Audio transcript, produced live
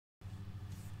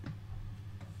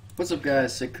What's up,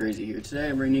 guys? Sick Crazy here. Today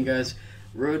I'm bringing you guys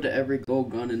Road to Every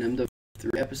Gold Gun in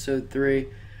MW3 Episode 3.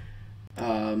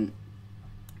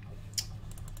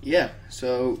 Yeah,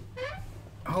 so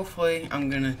hopefully I'm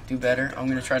gonna do better. I'm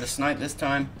gonna try to snipe this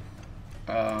time.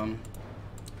 Let's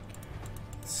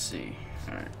see.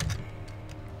 Alright.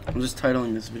 I'm just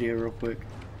titling this video real quick.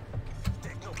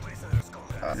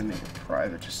 I'm gonna make it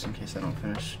private just in case I don't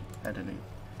finish editing.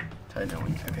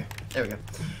 Titling. Okay, there we go.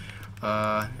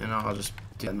 And I'll just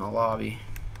do it in the lobby.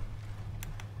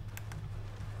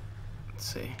 Let's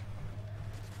see.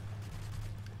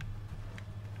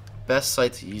 Best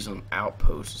site to use on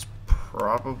Outpost is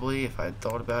probably, if I had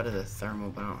thought about it, a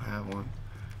thermal, but I don't have one.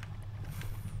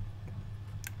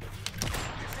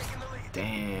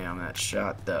 Damn, that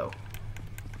shot though.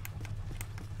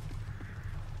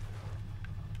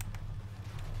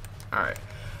 Alright,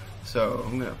 so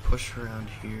I'm gonna push around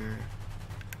here.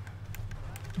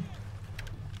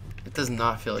 It does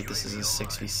not feel like this is a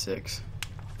 6v6.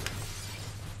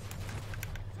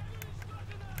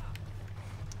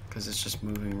 Because it's just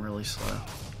moving really slow.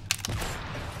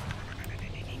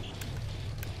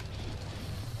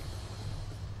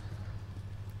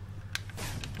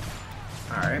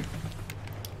 Alright.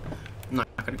 I'm not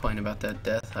going to complain about that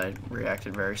death. I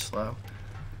reacted very slow.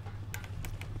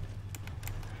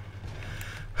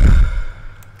 Is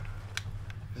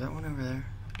that one over there?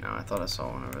 No, I thought I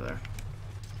saw one over there.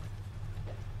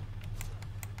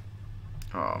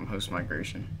 Oh, host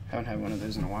migration. Haven't had one of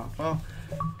those in a while. Well,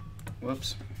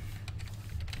 whoops.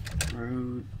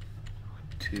 Road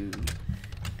to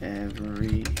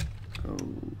every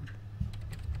gold.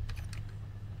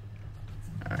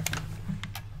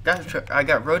 Alright. I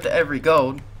got road to every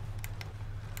gold.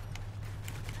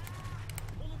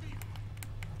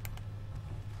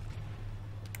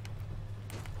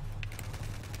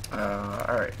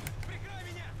 Alright.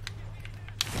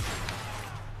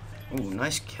 Ooh,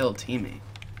 nice kill, teammate.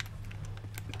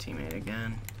 Teammate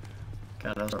again.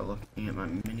 Gotta start looking at my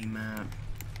mini map.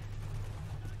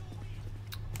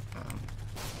 I'm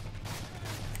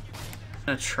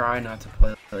gonna try not to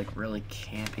play like really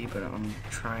campy, but I'm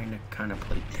trying to kind of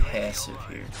play passive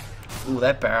here. Ooh,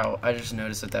 that barrel! I just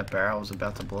noticed that barrel was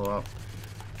about to blow up.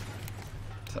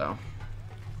 So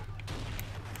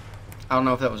I don't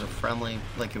know if that was a friendly,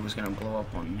 like it was gonna blow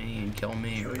up on me and kill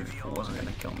me, or if it wasn't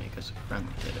gonna kill me because a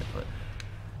friendly did it, but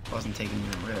I wasn't taking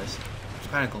any risk. I'm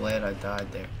kind of glad I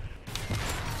died there.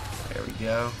 There we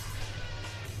go.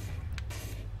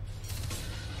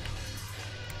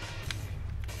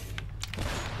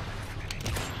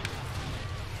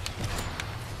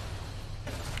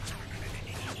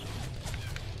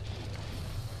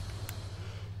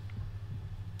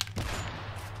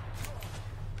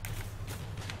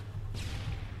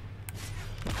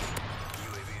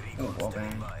 Oh, wall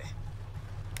bang.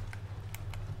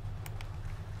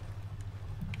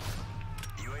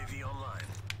 UAV online.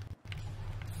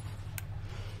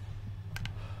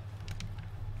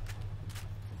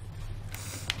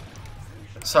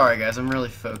 Sorry guys, I'm really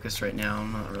focused right now.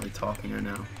 I'm not really talking right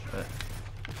now, but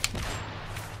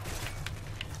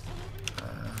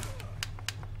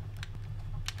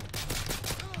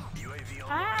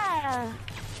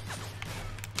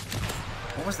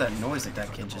what was that noise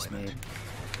that kid just made?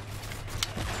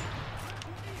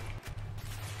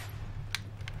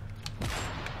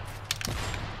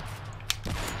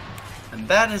 And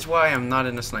that is why I'm not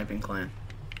in a sniping clan.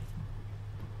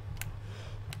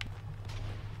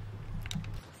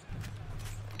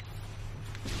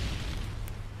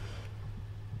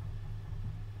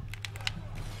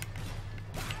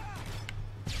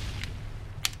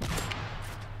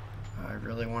 I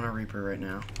really want a Reaper right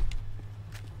now.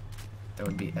 That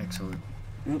would be excellent.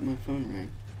 Oh, my phone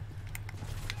rang.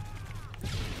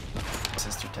 My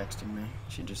sister texted me.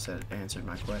 She just answered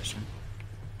my question.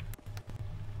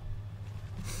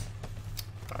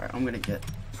 Alright, I'm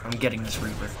getting this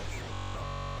Reaper.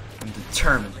 I'm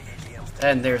determined.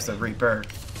 And there's the Reaper.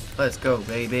 Let's go,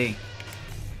 baby.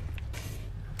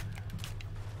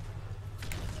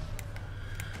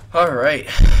 Alright.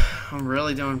 I'm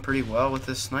really doing pretty well with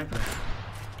this sniper,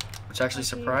 which actually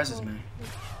surprises me.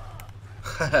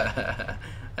 That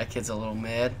kid's a little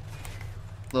mad.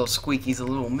 Little Squeaky's a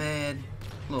little mad.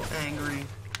 A little angry.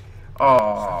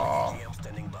 Aww.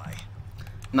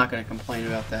 I'm not gonna complain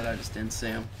about that, I just didn't see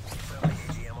him.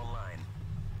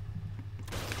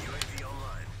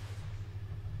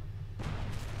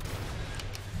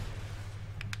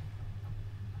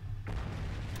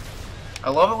 I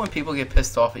love it when people get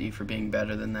pissed off at you for being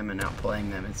better than them and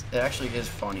outplaying them. It actually is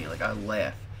funny. Like, I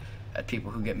laugh at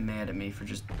people who get mad at me for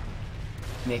just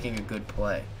making a good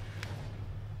play.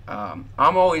 I'm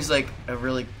always like a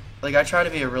really like, I try to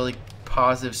be a really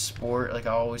positive sport. Like,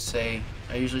 I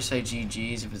usually say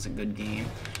GG's if it's a good game.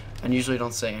 And usually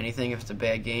don't say anything if it's a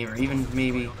bad game, or even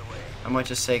maybe I might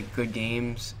just say good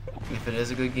games if it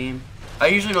is a good game. I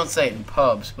usually don't say it in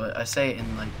pubs, but I say it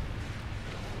in like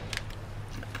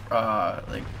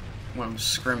when I'm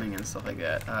scrimming and stuff like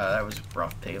that. That was a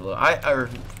rough payload.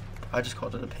 I just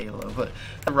called it a payload, but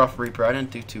a rough Reaper. I didn't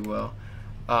do too well.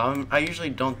 I usually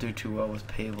don't do too well with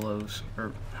payloads,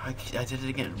 or I did it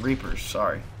again. Reapers.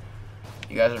 Sorry,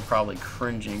 you guys are probably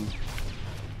cringing.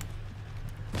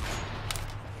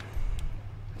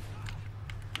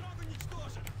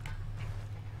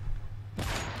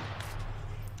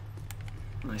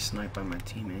 Nice snipe by my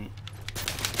teammate.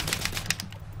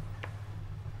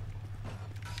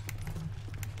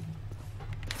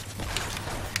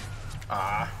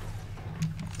 Ah.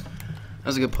 That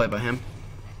was a good play by him.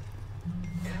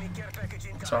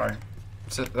 Sorry.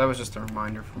 So that was just a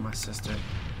reminder from my sister.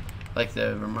 Like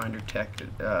the reminder tech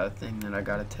thing that I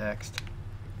got a text.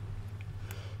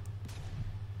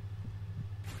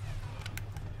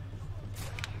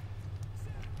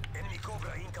 Enemy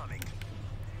Cobra incoming.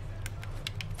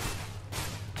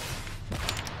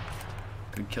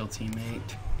 Good kill,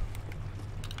 teammate.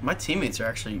 My teammates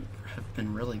have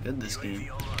been really good this game.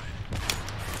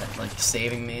 At, like,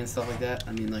 saving me and stuff like that.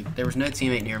 I mean, like, there was no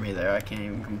teammate near me there. I can't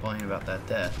even complain about that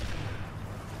death.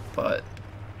 But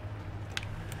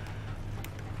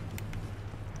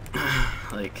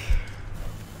like,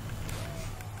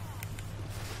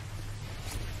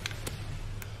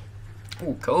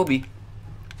 ooh, Kobe.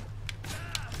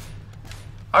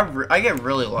 I get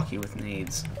really lucky with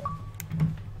nades.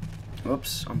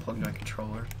 Whoops, unplugged my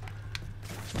controller,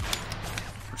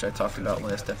 which I talked about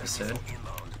last episode.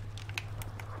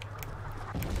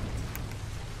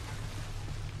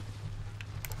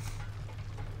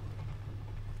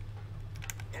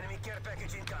 Enemy care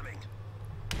package incoming.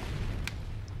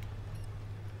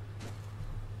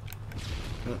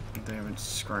 They have a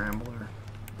scrambler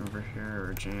over here,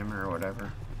 or a jammer, or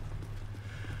whatever.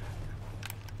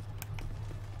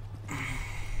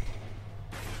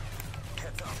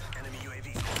 Heads up, enemy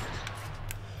UAV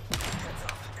spotted. Heads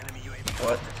up, enemy UAV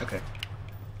What? spotted. Okay.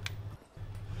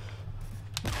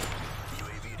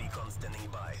 UAV recon standing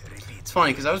by. Repeat. It's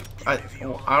funny because I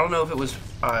don't know if it was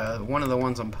one of the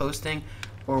ones I'm posting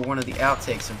or one of the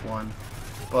outtakes of one,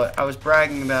 but I was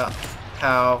bragging about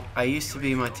how I used to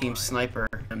be my team's sniper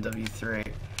MW3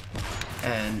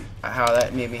 and how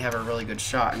that made me have a really good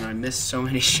shot, and I missed so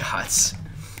many shots.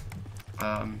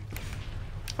 I'm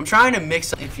trying to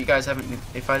mix,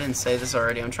 if I didn't say this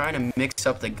already, I'm trying to mix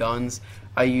up the guns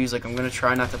I use. Like, I'm going to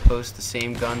try not to post the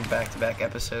same gun back-to-back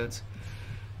episodes.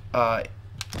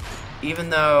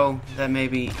 Even though that may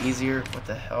be easier. What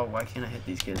the hell? Why can't I hit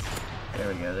these kids? There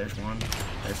we go. There's one.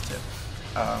 There's two.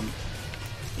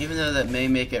 Even though that may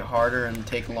make it harder and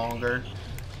take longer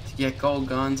to get gold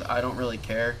guns, I don't really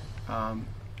care. I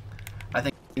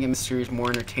think it makes the series more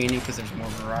entertaining because there's more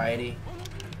variety.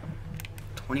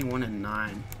 21 and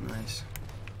 9. Nice.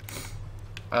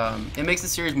 It makes the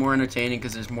series more entertaining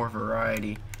because there's more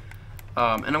variety.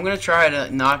 And I'm going to try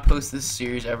to not post this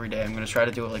series every day. I'm going to try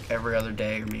to do it like every other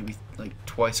day, or maybe like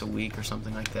twice a week or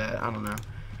something like that. I don't know.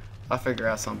 I'll figure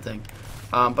out something.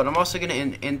 But I'm also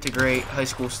going to integrate high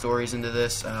school stories into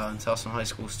this and tell some high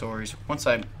school stories once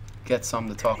I get some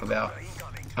to talk about.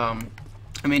 I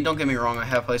mean, don't get me wrong, I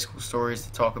have high school stories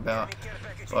to talk about,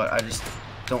 but I just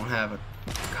don't have a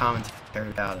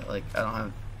commentary about it. Like, I don't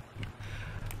have...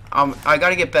 I got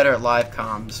to get better at live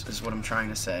comms is what I'm trying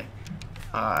to say.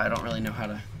 I don't really know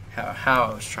how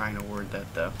I was trying to word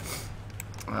that, though.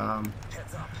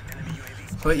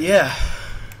 But yeah,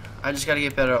 I just got to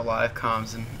get better at live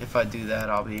comms, and if I do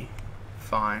that, I'll be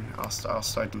fine. I'll start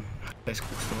some high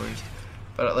school stories.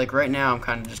 But like right now, I'm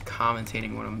kind of just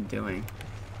commentating what I'm doing,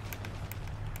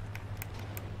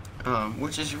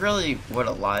 which is really what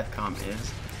a live comm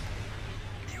is.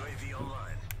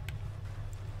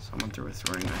 Someone threw a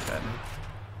throwing knife at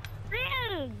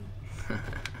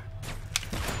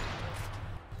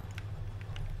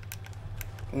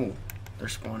me. Ooh, they're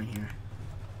spawning here.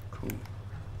 Cool.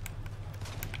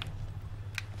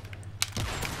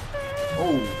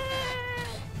 Oh!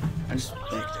 I just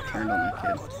turned on that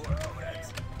kid.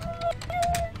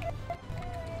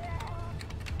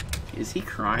 Is he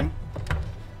crying?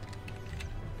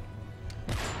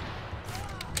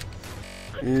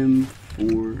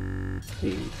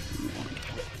 M481.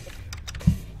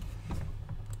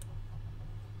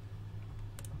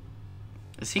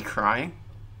 Is he crying?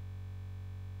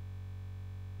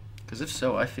 Because if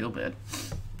so, I feel bad.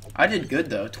 I did good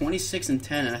though, 26 and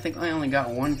 10, and I think I only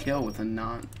got 1 kill with a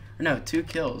non... Or no, 2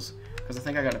 kills. because I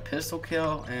think I got a pistol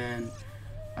kill and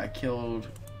I killed.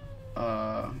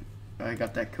 I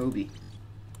got that Kobe.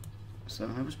 So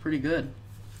that was pretty good.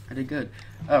 I did good.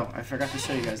 Oh, I forgot to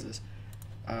show you guys this.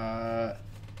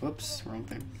 Whoops, wrong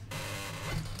thing.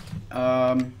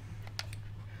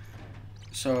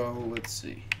 So let's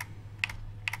see.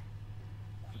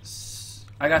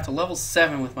 I got to level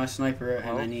 7 with my sniper,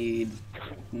 and I need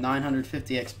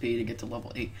 950 XP to get to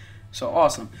level 8. So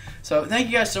awesome. So thank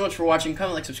you guys so much for watching.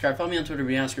 Comment, like, subscribe. Follow me on Twitter,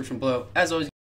 be in the description below. As always.